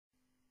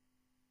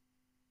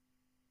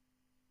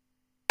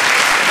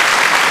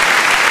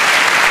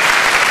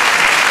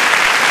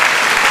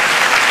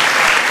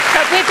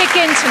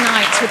begin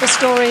tonight with the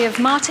story of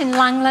Martin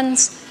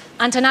Langlands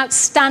and an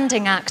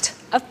outstanding act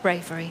of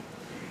bravery.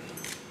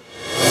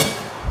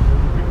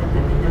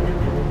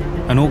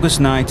 An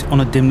August night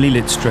on a dimly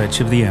lit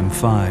stretch of the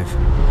M5.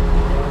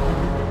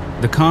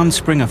 The Caine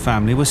Springer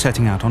family were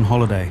setting out on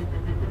holiday,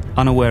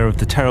 unaware of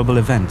the terrible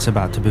events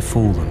about to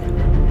befall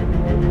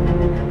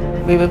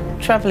them. We were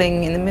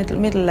travelling in the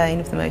middle lane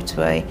of the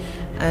motorway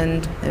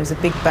and there was a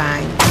big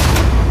bang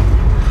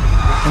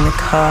and the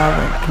car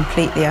went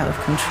completely out of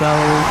control.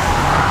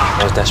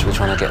 I was desperately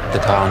trying to get the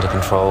car under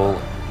control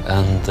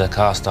and the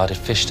car started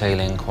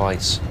fishtailing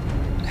quite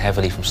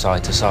heavily from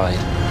side to side.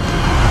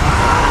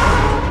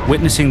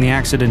 Witnessing the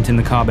accident in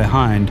the car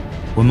behind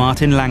were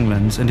Martin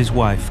Langlands and his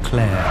wife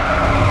Claire.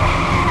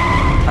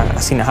 I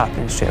seen it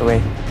happening straight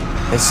away.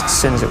 As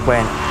soon as it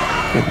went,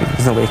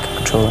 there's no way you could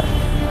control it.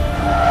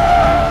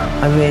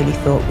 I really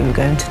thought we were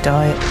going to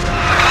die.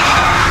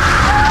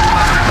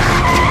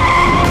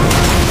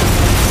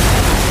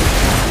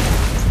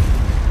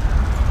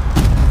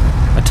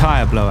 A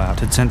tyre blowout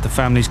had sent the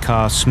family's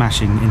car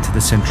smashing into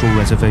the central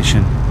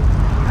reservation.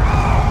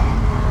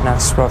 And I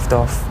swerved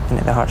off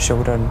into the hard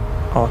shoulder and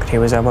all I could hear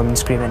was a woman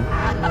screaming.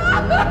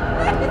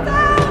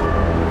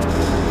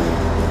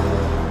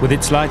 With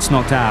its lights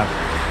knocked out,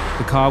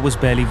 the car was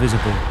barely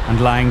visible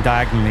and lying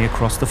diagonally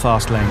across the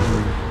fast lane,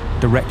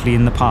 directly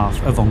in the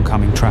path of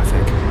oncoming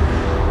traffic.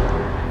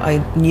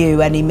 I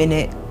knew any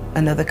minute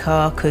another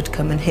car could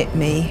come and hit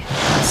me,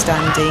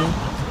 standing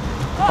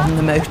on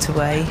the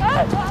motorway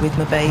with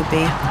my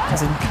baby. I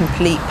was in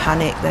complete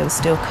panic. There were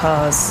still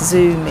cars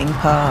zooming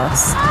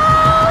past.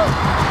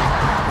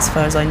 As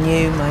far as I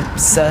knew, my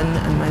son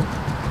and my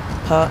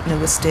partner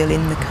were still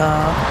in the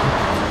car.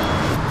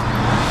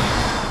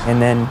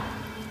 And then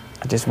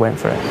I just went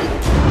for it.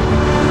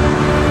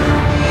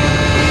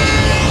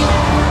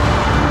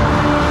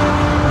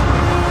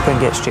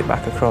 Couldn't get straight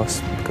back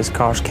across because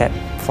cars kept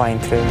flying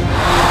through.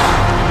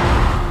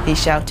 He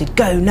shouted,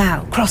 "Go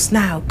now, cross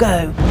now,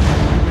 go!"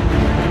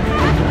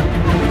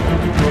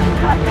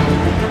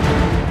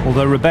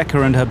 Although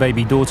Rebecca and her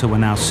baby daughter were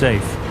now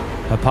safe,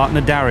 her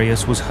partner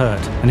Darius was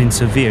hurt and in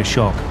severe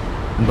shock,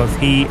 and both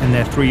he and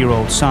their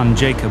 3-year-old son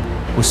Jacob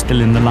were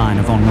still in the line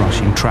of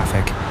onrushing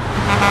traffic.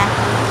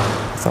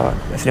 I thought,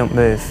 if they don't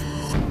move,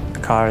 the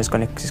car is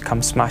going to just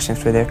come smashing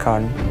through their car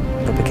and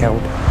they'll be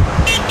killed.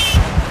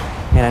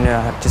 And I knew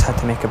I just had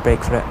to make a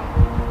break for it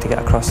to get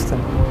across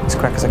them as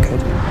quick as I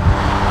could.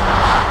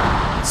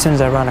 As soon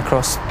as I ran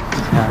across,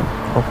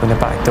 opened the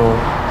back door,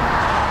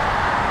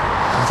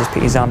 he just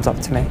put his arms up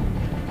to me,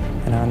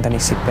 and then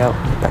his seatbelt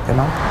and picked them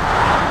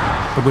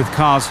up. But with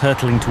cars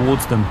hurtling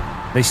towards them,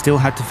 they still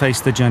had to face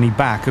the journey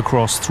back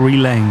across 3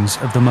 lanes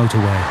of the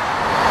motorway.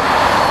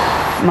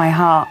 My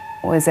heart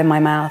was in my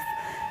mouth.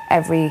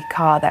 Every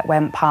car that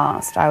went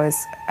past, I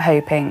was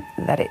hoping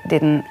that it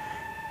didn't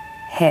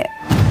hit.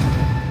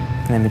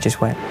 And then we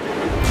just went.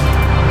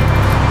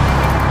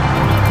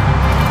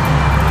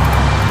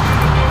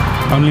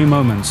 Only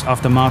moments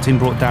after Martin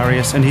brought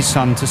Darius and his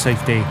son to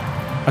safety,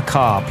 a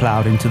car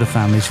ploughed into the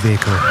family's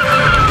vehicle.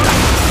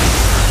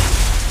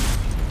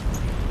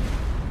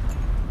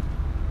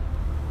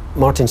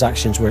 Martin's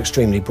actions were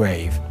extremely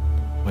brave.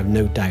 I've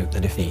no doubt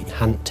that if he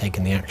hadn't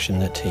taken the action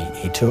that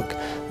he took,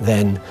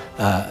 then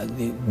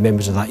the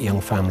members of that young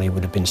family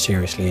would have been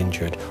seriously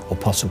injured or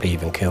possibly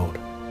even killed.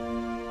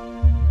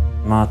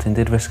 Martin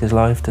did risk his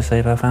life to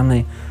save our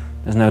family.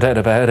 There's no doubt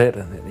about it.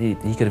 He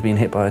could have been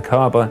hit by a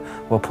car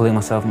while pulling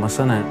myself and my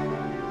son out.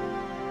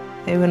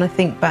 When I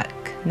think back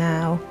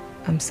now,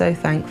 I'm so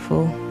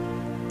thankful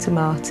to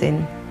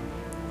Martin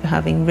for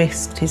having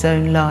risked his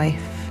own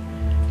life,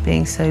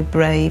 being so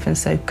brave and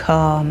so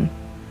calm,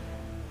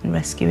 and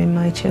rescuing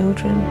my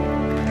children. And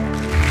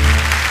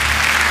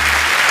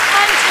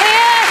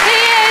here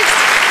he is,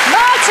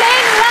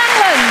 Martin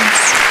Langlands.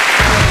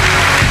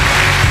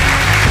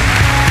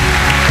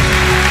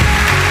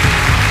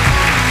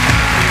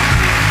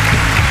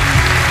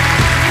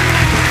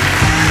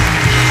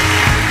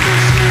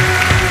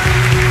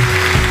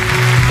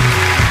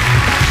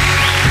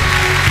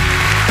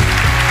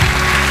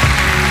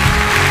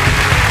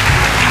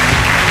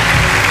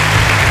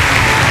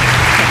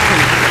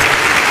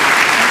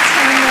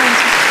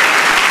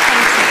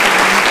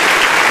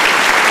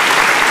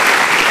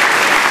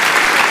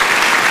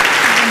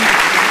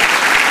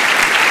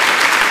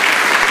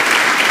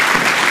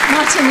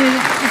 Martin,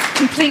 you're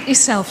completely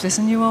selfless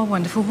and you are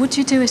wonderful. Would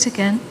you do it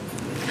again?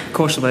 Of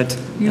course I would.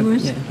 You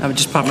would? Yeah, I would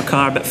just park my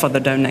car a bit further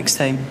down next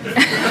time.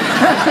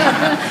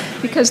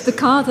 Because the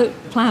car that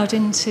ploughed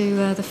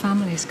into the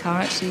family's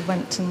car actually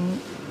went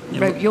and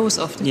wrote yours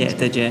off, didn't it? Yeah, it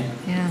did, yeah.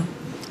 Yeah.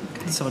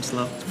 Okay. Sod's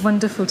law. It's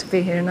wonderful to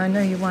be here, and I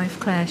know your wife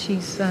Claire,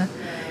 she's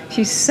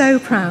so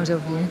proud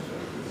of you.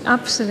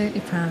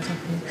 Absolutely proud of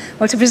you.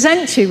 Well, to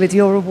present you with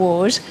your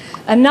award,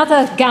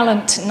 another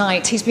gallant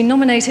knight. He's been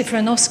nominated for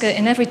an Oscar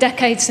in every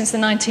decade since the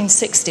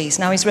 1960s.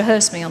 Now, he's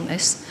rehearsed me on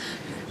this.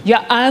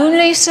 You're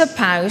only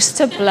supposed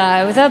to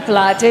blow the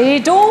bloody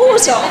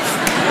doors off.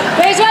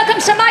 Please welcome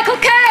Sir Michael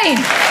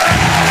Caine.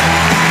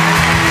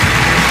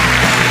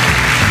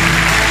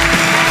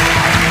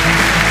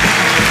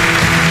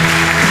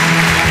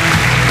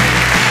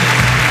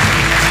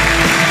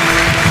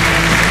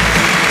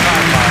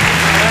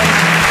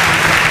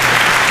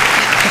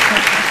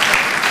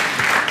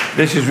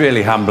 This is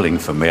really humbling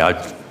for me. I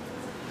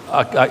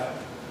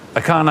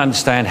can't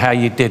understand how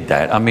you did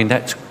that. I mean,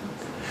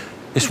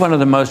 it's one of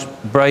the most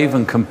brave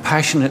and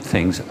compassionate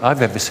things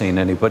I've ever seen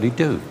anybody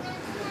do.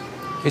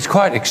 It's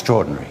quite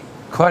extraordinary,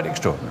 quite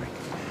extraordinary.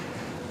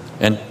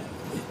 And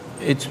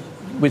it's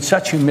with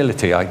such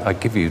humility, I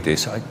give you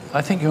this.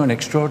 I think you're an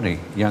extraordinary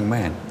young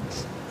man.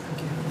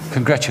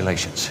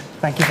 Congratulations.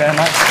 Thank you very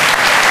much.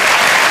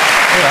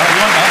 Yeah, you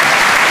want that?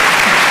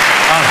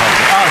 I'll hold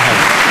it.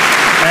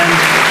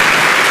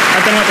 I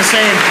don't know what to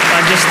say.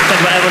 I just did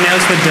what everyone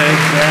else would do.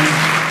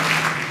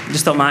 I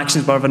just thought my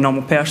actions were of a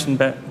normal person,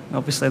 but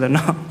obviously they're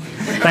not.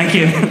 Thank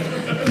you.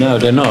 No,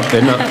 they're not.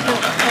 They're not.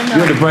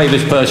 You're the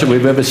bravest person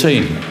we've ever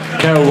seen.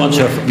 Carol wants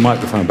her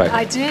microphone back.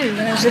 I do.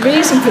 There's a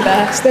reason for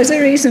that. There's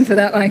a reason for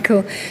that,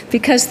 Michael.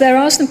 Because there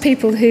are some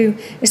people who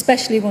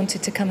especially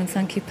wanted to come and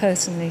thank you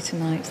personally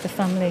tonight, the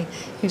family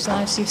whose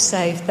lives you've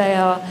saved. They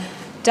are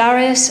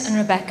Darius and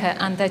Rebecca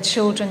and their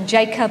children,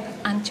 Jacob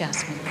and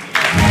Jasmine.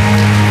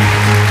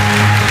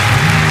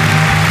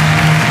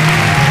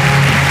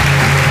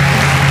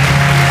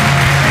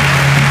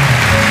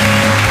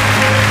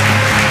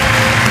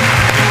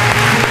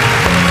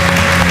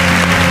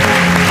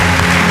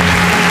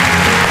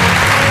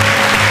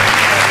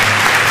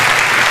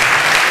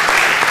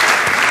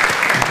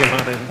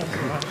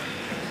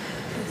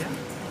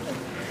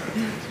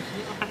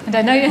 And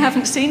I know you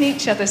haven't seen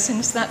each other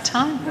since that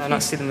time. I've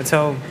not seen them at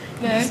all.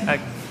 No.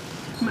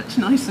 Much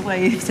nicer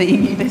way of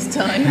seeing you this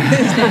time.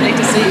 It's lovely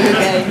to see you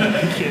again.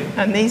 Thank you.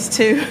 And these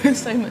two are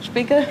so much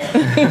bigger.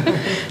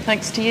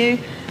 Thanks to you.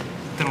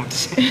 Don't know what to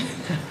say. Do you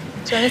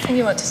have anything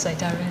you want to say,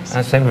 Darius?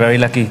 I'd say we're very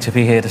lucky to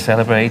be here to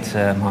celebrate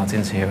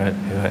Martin's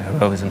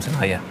heroism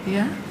tonight, yeah.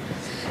 Yeah.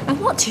 And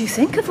what do you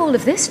think of all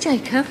of this,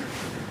 Jacob?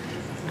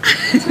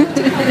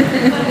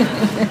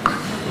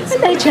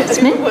 Hello,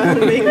 Jasmine.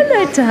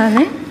 Hello,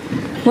 darling.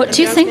 What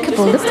do you think of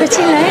all the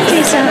pretty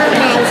ladies out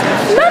there?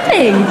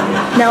 Mummy!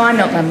 No, I'm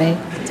not Mummy.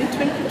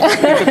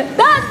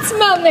 That's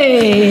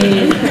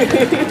Mummy!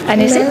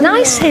 And is it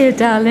nice here,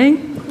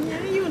 darling?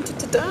 Yeah, you wanted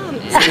to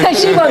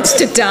dance. She wants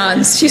to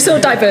dance. She saw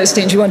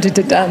diversity and she wanted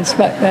to dance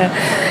back there.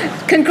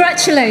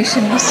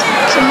 Congratulations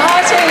to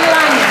Martin and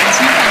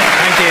Langlands.